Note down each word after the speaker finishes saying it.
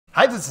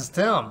Hi, this is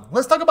Tim.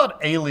 Let's talk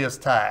about alias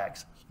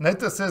tags.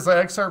 Note this is an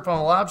excerpt from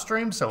a live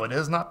stream, so it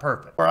is not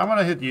perfect. I'm going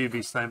to hit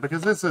UV's thing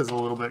because this is a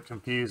little bit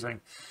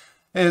confusing.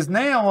 Is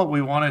now what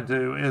we want to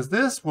do is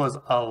this was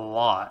a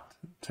lot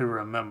to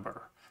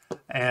remember.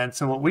 And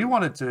so what we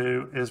want to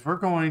do is we're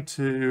going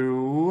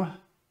to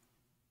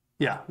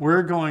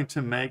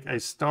make a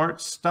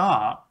start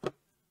stop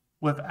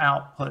with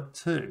output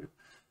 2.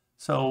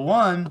 So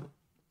one,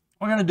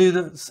 we're going to do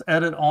this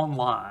edit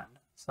online.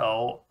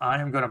 So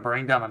I am going to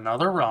bring down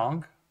another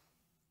rung,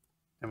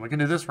 and we can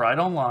do this right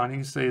online. You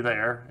can see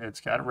there, it's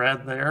got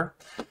red there,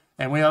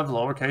 and we have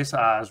lowercase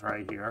i's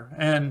right here.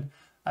 And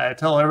I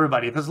tell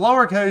everybody, if it's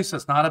lowercase,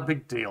 it's not a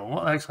big deal.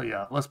 Well, actually,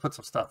 yeah, let's put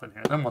some stuff in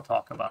here, then we'll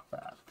talk about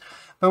that.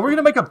 But we're going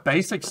to make a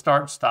basic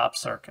start-stop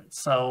circuit.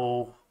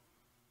 So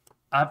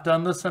I've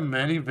done this in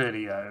many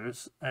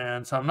videos,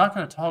 and so I'm not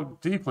going to talk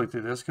deeply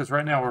through this because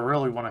right now we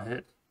really want to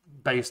hit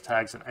base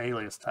tags and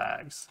alias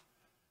tags.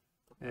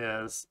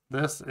 This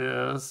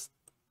is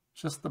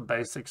just the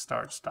basic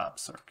start-stop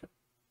circuit.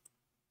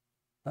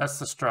 That's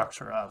the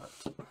structure of it.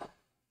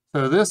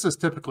 So this is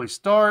typically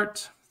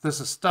start, this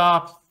is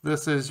stop,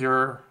 this is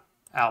your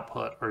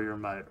output or your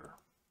motor.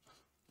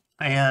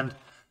 And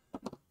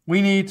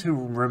we need to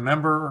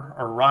remember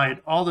or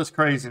write all this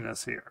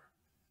craziness here.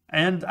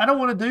 And I don't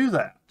want to do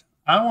that.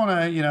 I want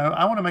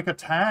to make a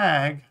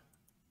tag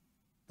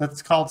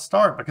that's called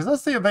start, because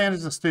that's the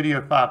advantage of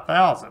Studio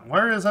 5000.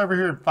 Whereas over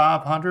here in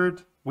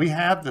 500, we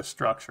have this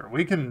structure.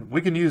 We can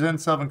use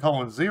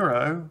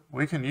N7:0.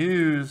 We can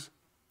use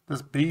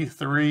this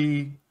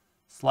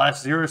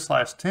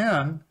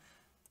B3/0/10.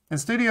 In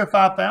Studio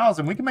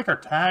 5000, we can make our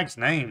tags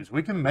names.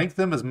 We can make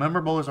them as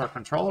memorable as our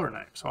controller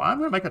name. So I'm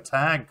going to make a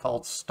tag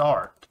called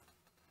start.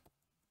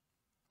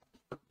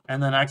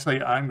 And then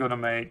actually I'm going to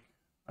make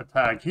a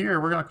tag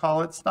here. We're going to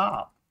call it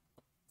stop.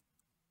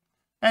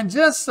 And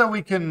just so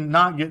we can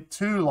not get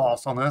too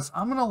lost on this,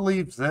 I'm going to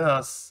leave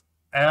this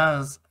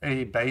as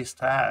a base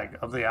tag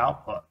of the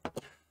output.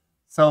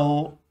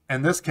 So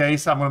in this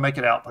case, I'm going to make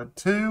it output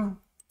 2.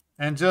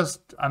 And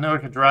just, I know I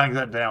can drag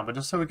that down, but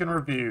just so we can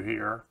review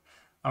here,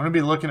 I'm going to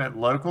be looking at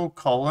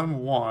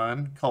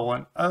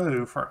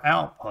local:1:0 for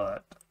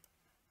output.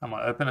 I'm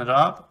going to open it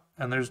up,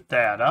 and there's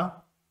data,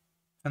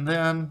 and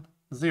then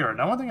 0.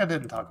 Now, one thing I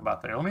didn't talk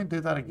about there, let me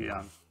do that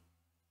again.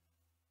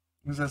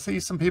 Because I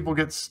see some people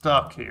get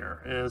stuck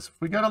here, is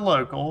if we go to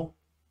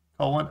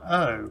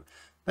local:0,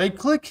 they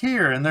click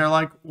here and they're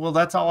like, well,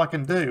 that's all I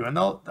can do. And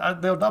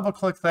they'll double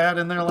click that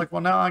and they're like,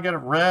 well, now I got a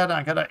red,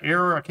 I got an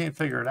error, I can't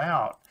figure it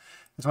out.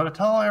 And so what I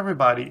tell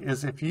everybody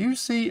is if you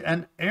see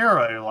an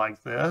arrow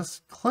like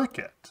this, click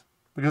it,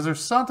 because there's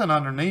something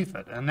underneath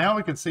it. And now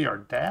we can see our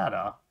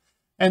data.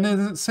 And then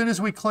as soon as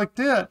we clicked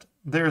it,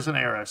 there's an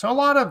arrow. So a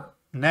lot of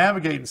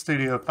navigating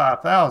Studio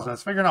 5000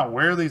 is figuring out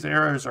where these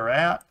arrows are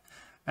at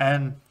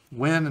and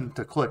when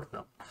to click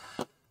them.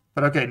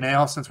 But okay,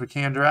 now since we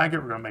can drag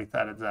it, we're going to make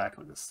that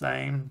exactly the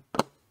same.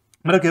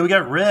 But okay, we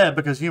got red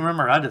because you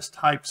remember I just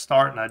typed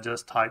start and I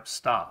just typed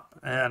stop.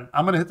 And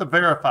I'm going to hit the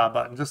verify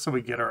button just so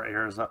we get our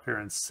errors up here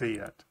and see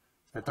it.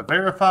 Hit the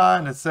verify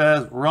and it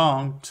says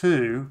rung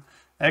 2,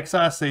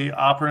 XIC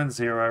operand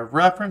 0,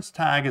 reference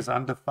tag is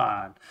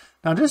undefined.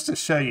 Now just to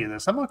show you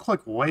this, I'm going to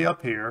click way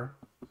up here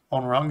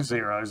on rung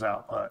 0's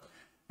output.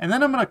 And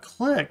then I'm going to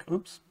click,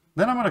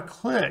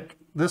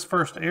 this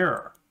first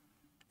error.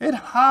 It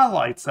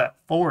highlights that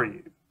for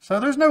you. So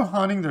there's no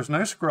hunting, there's no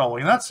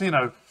scrolling. That's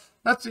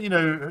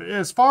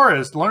as far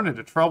as learning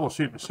to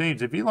troubleshoot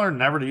machines, if you learn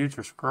never to use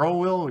your scroll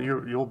wheel,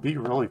 you'll be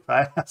really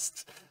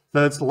fast.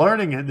 So it's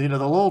learning, the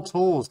little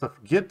tools to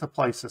get to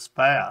places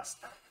fast.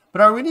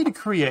 But we need to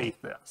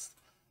create this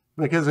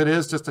because it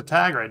is just a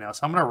tag right now.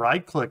 So I'm going to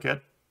right click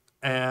it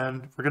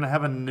and we're going to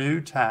have a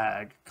new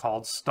tag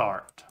called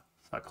start.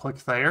 So I click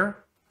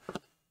there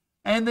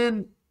and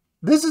then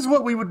this is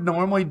what we would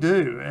normally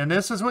do. And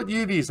this is what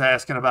UV's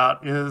asking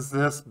about, is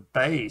this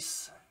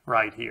base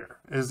right here.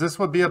 This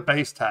would be a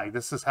base tag.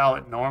 This is how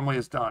it normally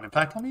is done. In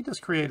fact, let me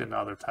just create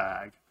another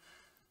tag.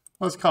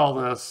 Let's call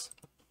this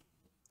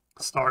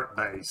start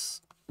base.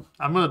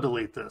 I'm going to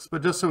delete this,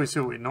 but just so we see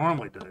what we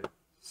normally do.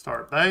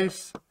 Start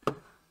base.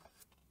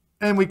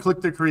 And we click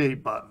the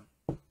create button.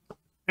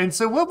 And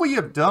so what we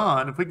have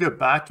done, if we go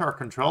back to our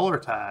controller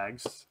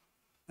tags,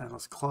 and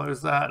let's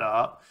close that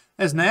up,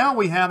 is now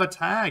we have a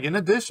tag. In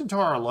addition to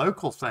our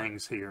local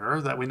things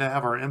here, that we now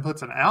have our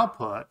inputs and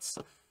outputs,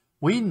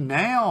 we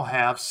now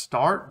have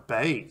start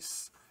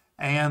base.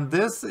 And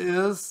this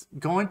is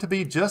going to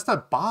be just a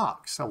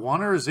box, a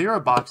 1 or a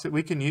 0 box that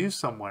we can use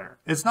somewhere.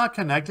 It's not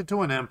connected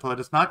to an input.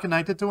 It's not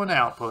connected to an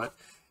output.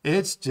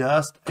 It's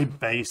just a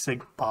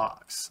basic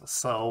box.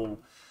 So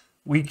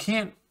we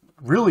can't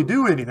really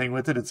do anything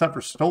with it except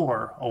for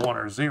store a 1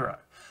 or a 0.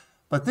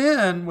 But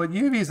then what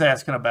UV's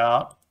asking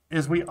about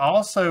is we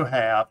also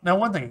have, now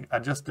one thing, I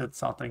just did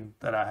something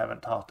that I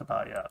haven't talked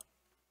about yet.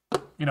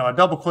 I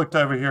double clicked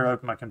over here,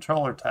 open my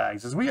controller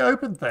tags. As we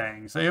open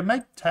things, they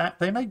make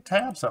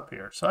tabs up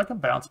here. So I can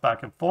bounce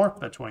back and forth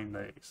between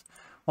these.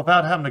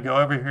 without having to go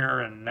over here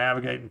and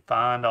navigate and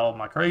find all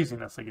my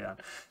craziness again.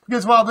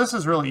 Because while this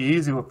is really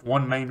easy with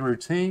one main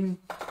routine,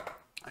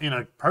 you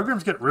know,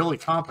 programs get really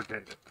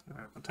complicated.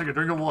 I'll take a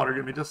drink of water.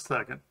 Give me just a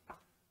second.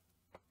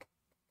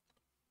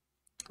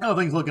 How are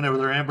things looking over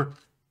there, Amber?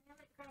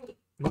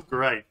 Look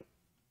great.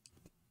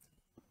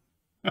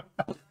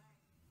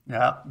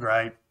 Yeah,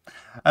 great.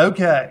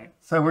 Okay,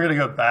 so we're going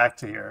to go back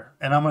to here,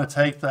 and I'm going to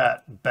take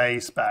that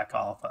base back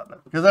off of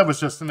it, because that was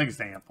just an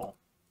example.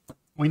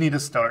 We need a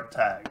start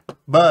tag,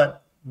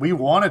 but we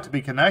want it to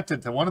be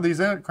connected to one of these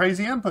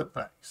crazy input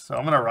things. So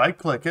I'm going to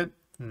right-click it,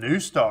 new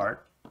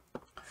start,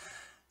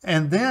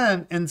 and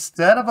then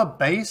instead of a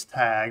base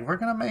tag, we're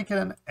going to make it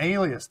an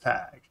alias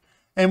tag.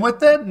 And what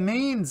that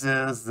means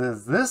is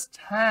this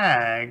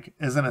tag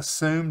is an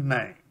assumed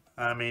name.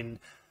 I mean,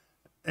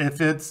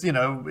 if it's, you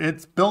know,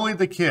 it's Billy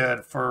the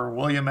Kid for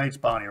William H.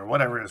 Bonney or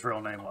whatever his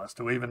real name was.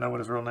 Do we even know what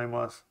his real name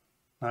was?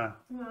 No.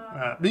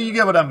 You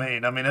get what I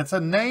mean? I mean, it's a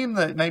name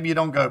that maybe you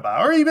don't go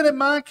by. Or even in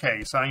my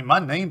case, I mean, my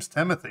name's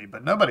Timothy,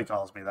 but nobody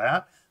calls me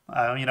that.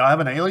 You know, I have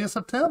an alias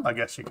of Tim, I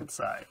guess you could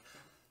say.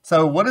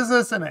 So what is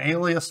this an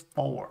alias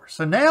for?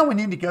 So now we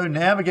need to go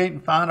navigate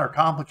and find our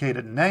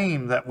complicated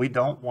name that we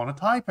don't want to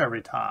type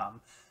every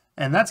time.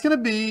 And that's going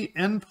to be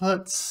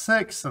input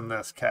 6 in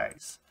this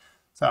case.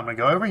 So I'm going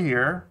to go over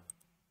here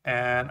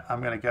and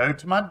I'm going to go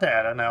to my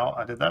data. Now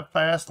I did that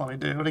fast. Let me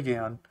do it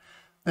again.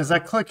 As I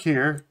click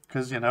here,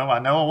 because, you know I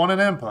want an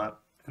input.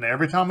 And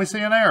every time we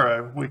see an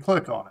arrow, we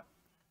click on it.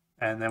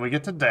 And then we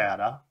get to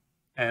data.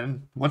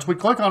 And once we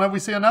click on it, we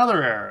see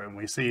another arrow. And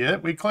we see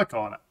it, we click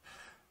on it.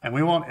 And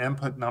we want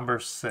input number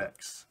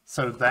 6.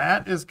 So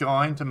that is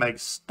going to make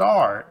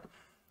start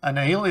an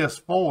alias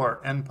for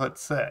input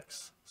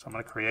 6. So I'm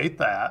going to create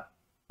that.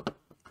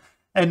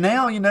 And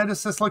now you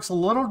notice this looks a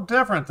little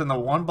different than the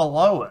one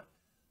below it.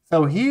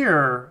 So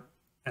here,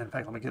 in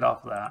fact, let me get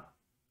off of that.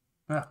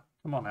 Yeah,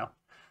 come on now.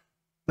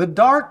 The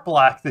dark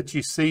black that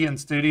you see in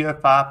Studio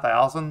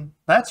 5000,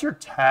 that's your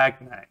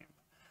tag name.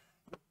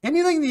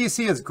 Anything that you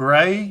see as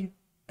gray,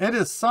 it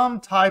is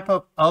some type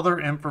of other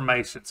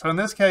information. So in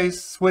this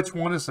case, switch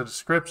 1 is a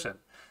description.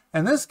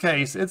 In this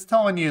case, it's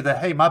telling you that,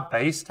 hey, my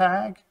base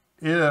tag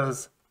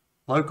is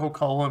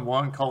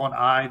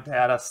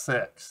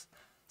local:1:I.Data.0.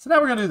 So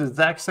now we're going to do the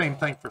exact same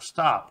thing for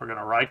stop. We're going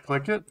to right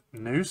click it,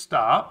 new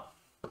stop.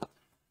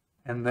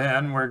 And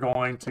then we're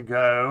going to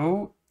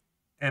go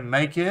and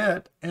make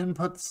it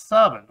input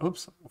 7.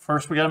 Oops,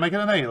 first we got to make it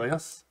an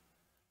alias.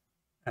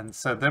 And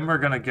so then we're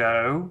going to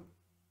go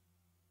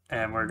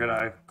and we're going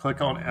to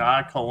click on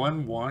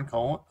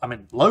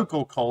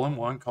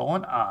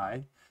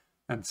local:1:I.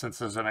 And since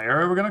there's an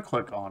arrow, we're going to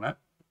click on it.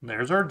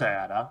 There's our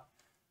data.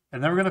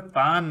 And then we're going to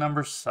find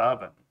number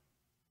 7.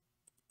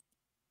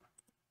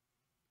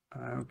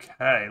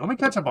 Okay, let me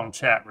catch up on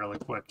chat really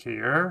quick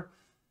here.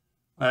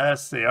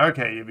 Let's see.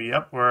 Okay,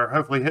 yep, we're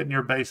hopefully hitting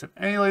your base and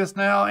alias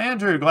now.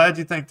 Andrew, glad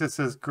you think this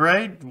is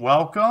great.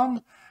 Welcome.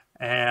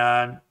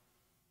 And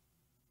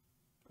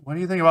what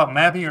do you think about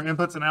mapping your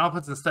inputs and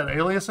outputs instead of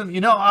aliasing?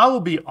 You know, I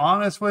will be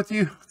honest with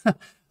you.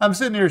 I'm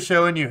sitting here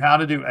showing you how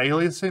to do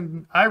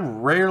aliasing. I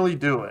rarely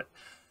do it.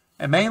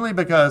 And mainly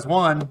because,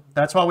 one,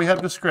 that's why we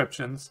have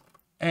descriptions.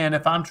 And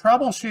if I'm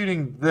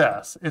troubleshooting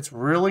this, it's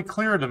really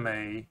clear to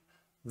me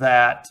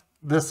that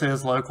this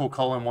is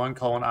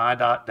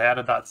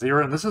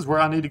local:1:I.Data.0, and this is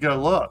where I need to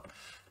go look.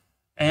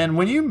 And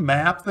when you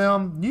map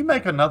them, you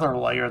make another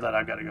layer that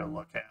I've got to go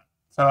look at.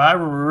 So I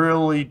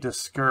really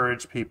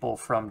discourage people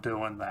from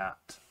doing that.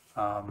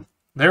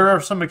 There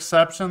are some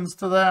exceptions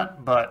to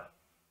that, but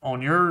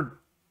on your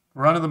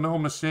run-of-the-mill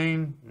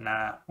machine,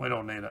 nah, we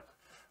don't need it.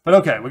 But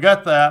okay, we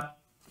got that.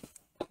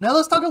 Now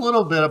let's talk a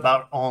little bit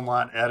about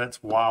online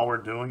edits while we're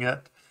doing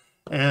it.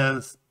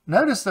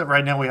 Notice that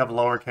right now we have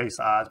lowercase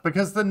i's,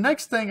 because the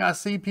next thing I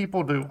see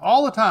people do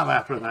all the time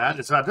after that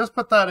is I just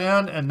put that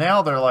in and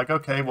now they're like,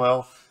 okay,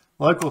 well,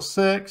 local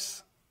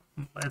 6,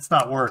 it's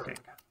not working.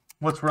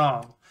 What's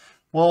wrong?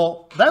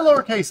 Well, that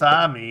lowercase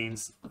I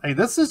means, hey,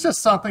 this is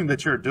just something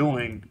that you're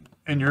doing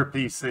in your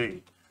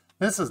PC.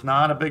 This is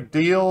not a big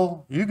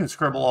deal. You can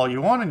scribble all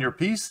you want in your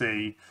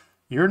PC.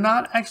 You're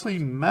not actually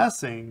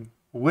messing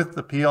with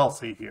the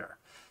PLC here.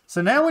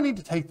 So now we need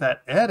to take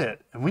that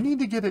edit and we need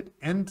to get it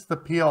into the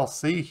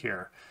PLC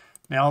here.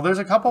 Now there's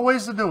a couple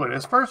ways to do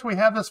it. First, we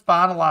have this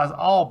finalize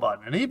all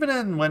button. And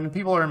even when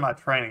people are in my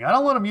training, I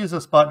don't let them use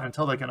this button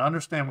until they can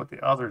understand what the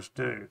others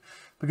do.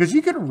 Because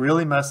you can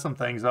really mess some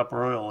things up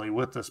royally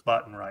with this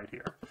button right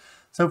here.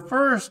 So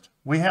first,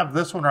 we have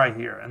this one right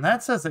here. And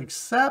that says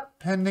accept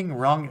pending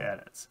rung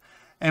edits.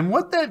 And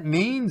what that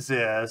means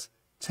is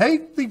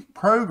take the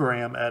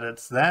program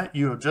edits that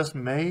you have just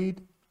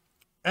made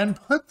and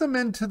put them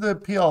into the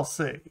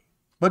PLC,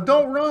 but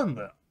don't run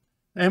them.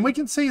 And we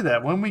can see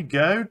that when we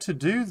go to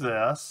do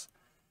this,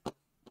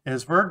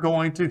 is we're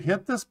going to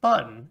hit this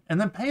button and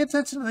then pay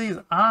attention to these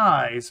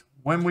eyes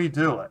when we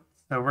do it.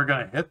 So we're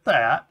going to hit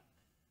that.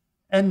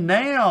 And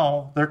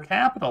now they're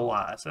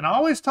capitalized. And I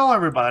always tell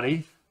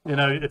everybody, you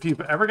know, if you've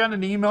ever gotten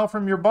an email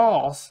from your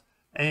boss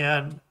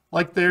and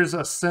like there's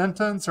a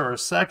sentence or a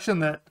section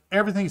that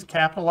everything's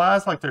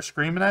capitalized, like they're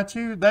screaming at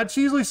you, that's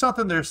usually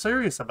something they're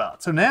serious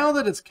about. So now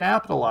that it's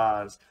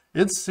capitalized,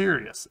 it's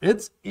serious.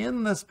 It's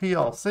in this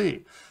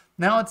PLC.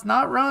 Now it's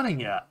not running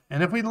yet.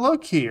 And if we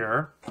look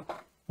here,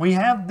 we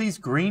have these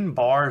green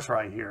bars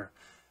right here.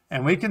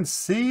 And we can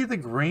see the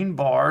green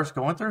bars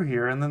going through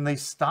here, and then they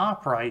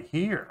stop right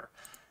here.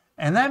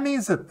 And that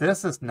means that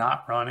this is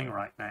not running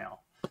right now.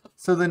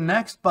 So the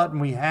next button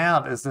we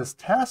have is this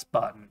test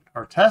button,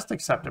 or test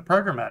accepted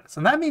program edits.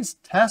 And that means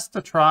test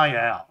to try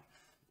out.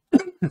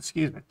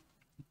 Excuse me.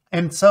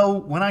 And so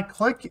when I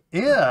click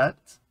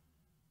it,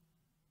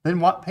 then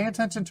what? Pay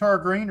attention to our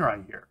green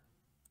right here.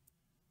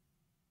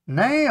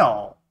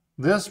 Now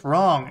this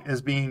rung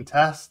is being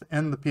tested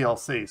in the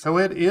PLC. So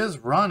it is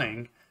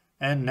running.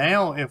 And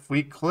now if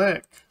we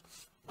click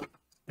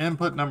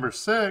input number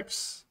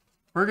 6,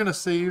 we're going to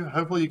see,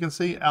 hopefully you can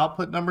see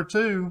output number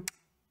 2,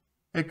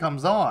 it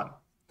comes on.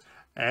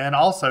 And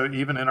also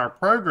even in our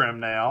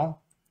program now,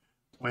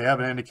 we have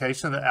an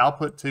indication that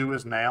output 2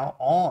 is now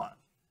on.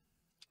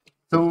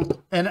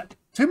 So, and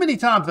too many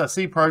times I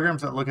see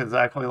programs that look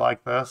exactly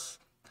like this.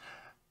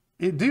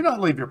 Do not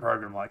leave your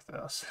program like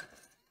this.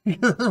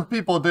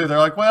 People do. They're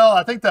like, well,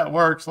 I think that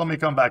works. Let me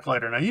come back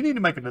later. Now you need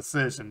to make a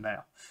decision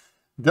now.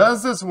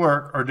 Does this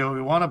work, or do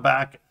we want to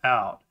back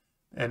out?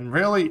 And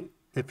really,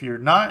 if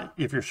you're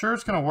sure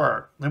it's going to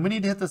work, then we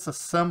need to hit this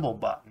assemble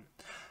button.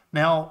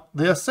 Now,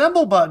 the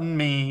assemble button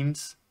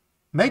means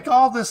make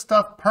all this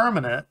stuff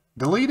permanent,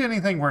 delete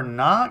anything we're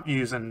not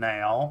using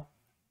now,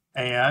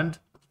 and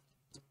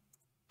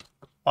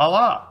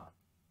voila.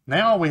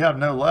 Now we have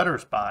no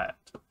letters by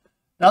it.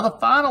 Now the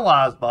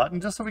finalize button,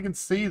 just so we can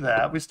see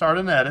that, we start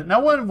an edit.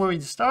 Now when we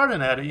start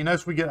an edit, you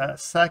notice we get a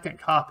second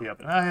copy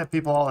of it. And I have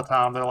people all the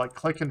time, they're like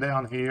clicking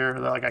down here,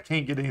 they're like, I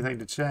can't get anything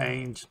to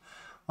change.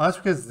 Well, that's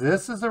because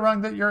this is the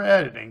rung that you're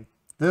editing.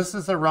 This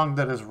is the rung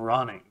that is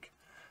running.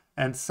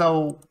 And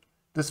so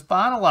this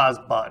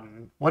finalize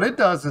button, what it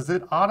does is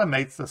it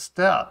automates the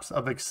steps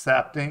of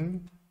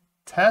accepting,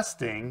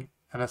 testing,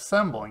 and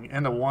assembling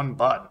into one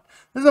button.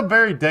 This is a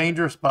very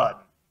dangerous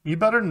button. You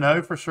better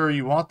know for sure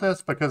you want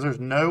this, because there's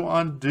no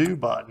undo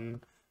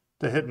button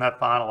to hitting that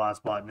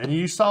finalize button. And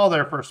you saw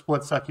there for a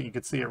split second, you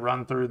could see it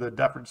run through the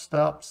different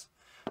steps,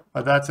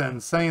 but that's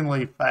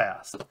insanely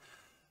fast.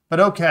 But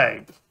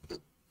okay,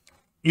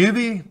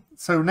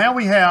 so now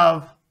we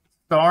have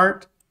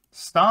start,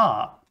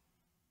 stop.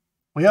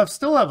 We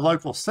still have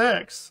local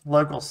 6,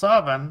 local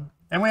 7,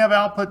 and we have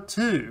output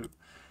 2.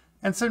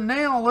 And so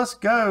now let's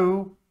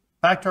go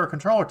back to our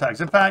controller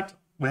tags. In fact,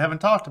 we haven't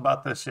talked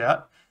about this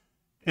yet.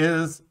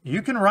 Is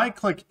you can right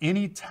click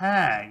any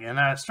tag, and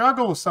I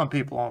struggle with some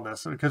people on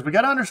this because we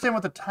got to understand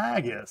what the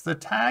tag is. The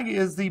tag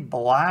is the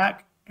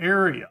black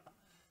area.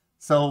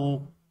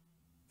 So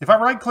if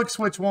I right click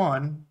switch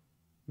 1,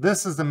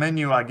 this is the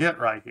menu I get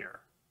right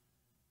here.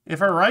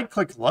 If I right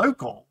click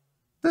local,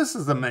 this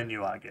is the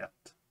menu I get.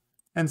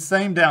 And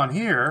same down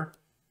here,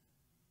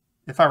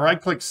 if I right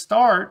click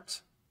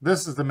start,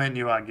 this is the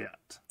menu I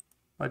get.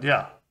 But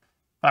yeah,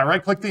 if I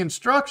right click the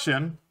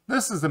instruction,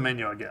 this is the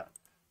menu I get.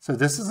 So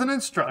this is an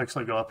instruction.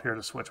 Actually, go up here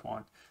to switch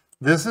 1.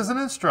 This is an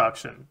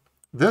instruction.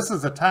 This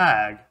is a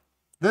tag.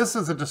 This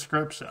is a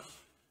description.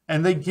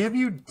 And they give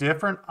you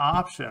different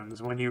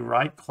options when you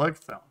right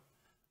click them.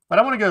 But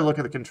I want to go look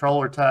at the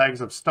controller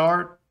tags of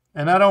start,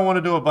 and I don't want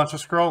to do a bunch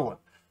of scrolling.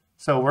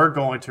 So we're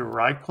going to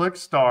right click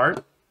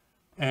start,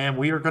 and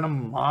we are going to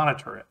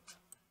monitor it.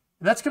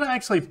 And that's going to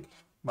actually,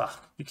 well,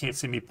 you can't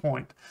see me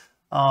point.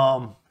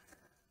 Let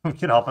me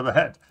get off of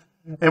that.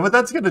 And what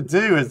that's going to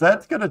do is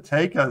that's going to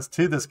take us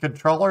to this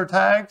controller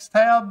tags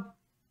tab,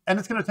 and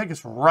it's going to take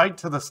us right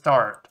to the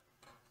start.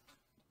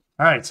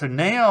 All right, so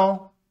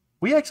now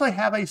we actually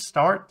have a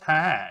start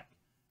tag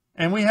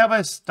and we have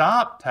a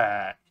stop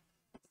tag.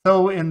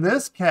 So in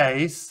this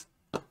case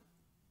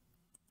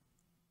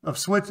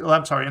of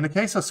in the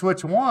case of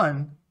switch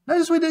 1,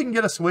 notice we didn't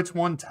get a switch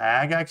 1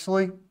 tag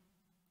actually.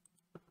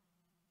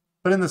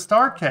 But in the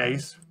start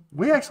case,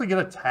 we actually get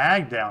a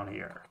tag down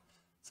here.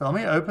 So let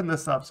me open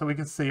this up so we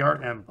can see our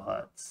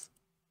inputs.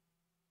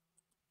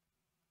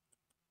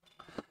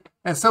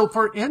 And so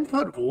for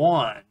input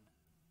 1,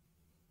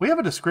 we have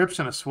a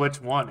description of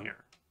switch 1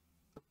 here.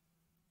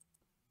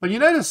 But you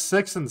notice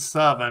 6 and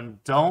 7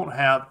 don't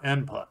have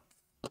input.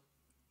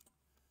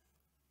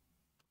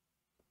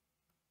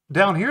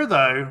 Down here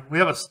though, we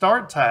have a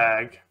start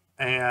tag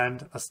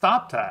and a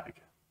stop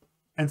tag.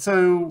 And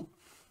so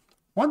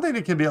one thing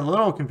that can be a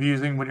little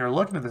confusing when you're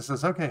looking at this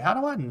is, okay, how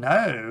do I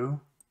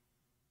know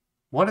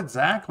what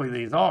exactly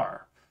these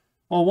are?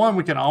 Well, one,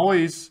 we can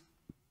always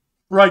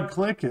right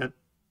click it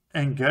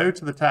and go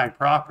to the tag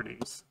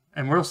properties,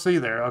 and we'll see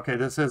there, okay,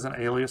 this is an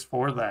alias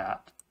for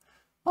that.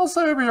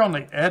 Also over here on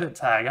the edit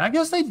tag, and I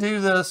guess they do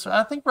this,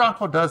 I think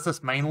Rockwell does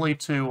this mainly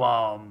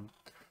to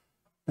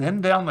thin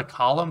down the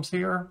columns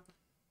here.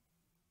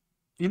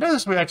 You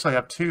notice we actually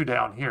have 2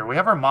 down here. We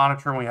have our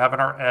monitor and we have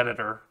our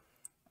editor.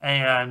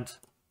 And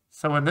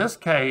so in this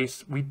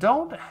case, we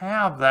don't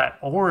have that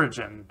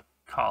origin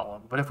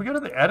column. But if we go to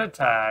the edit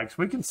tags,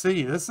 we can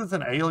see this is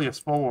an alias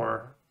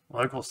for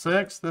local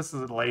 6. This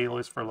is an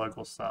alias for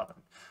local 7.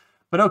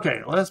 But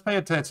okay, let's pay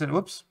attention.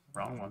 Whoops,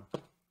 wrong one.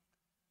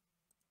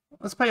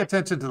 Let's pay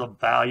attention to the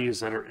values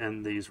that are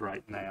in these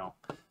right now.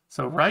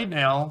 So right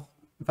now,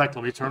 in fact,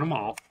 let me turn them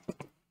off.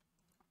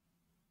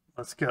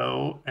 Let's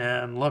go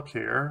and look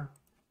here.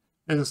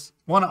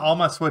 All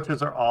my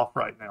switches are off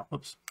right now.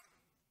 Whoops.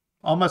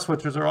 All my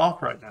switches are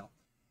off right now.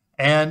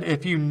 And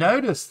if you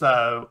notice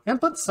though,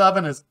 input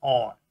 7 is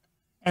on.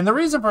 And the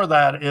reason for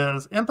that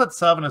is input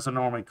 7 is a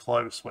normally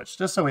closed switch,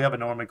 just so we have a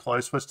normally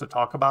closed switch to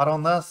talk about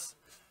on this.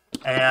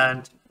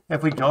 And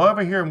if we go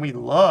over here and we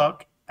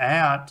look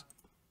at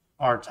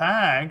our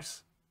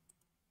tags,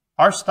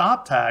 our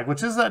stop tag,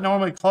 which is that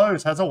normally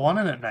closed, has a 1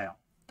 in it now.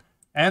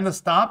 And the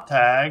stop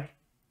tag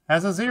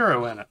has a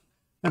 0 in it.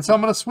 And so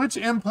I'm going to switch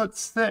input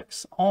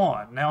 6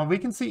 on. Now we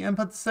can see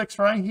input 6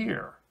 right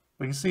here.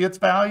 We can see its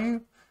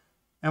value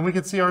and we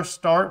can see our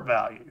start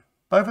value,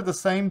 both at the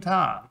same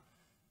time.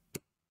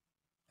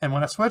 And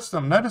when I switch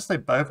them, notice they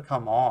both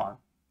come on.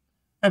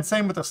 And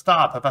same with the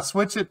stop. If I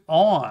switch it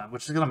on,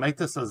 which is going to make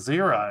this a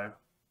 0,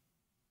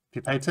 if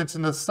you pay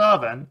attention to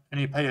 7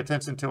 and you pay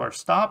attention to our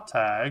stop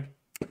tag,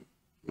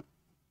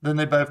 then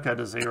they both go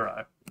to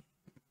 0.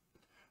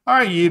 All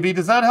right, UV,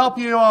 does that help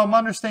you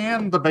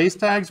understand the base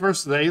tags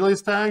versus the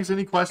alias tags?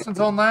 Any questions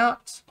on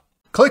that?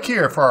 Click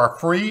here for our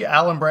free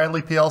Allen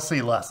Bradley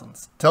PLC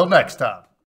lessons. Till next time.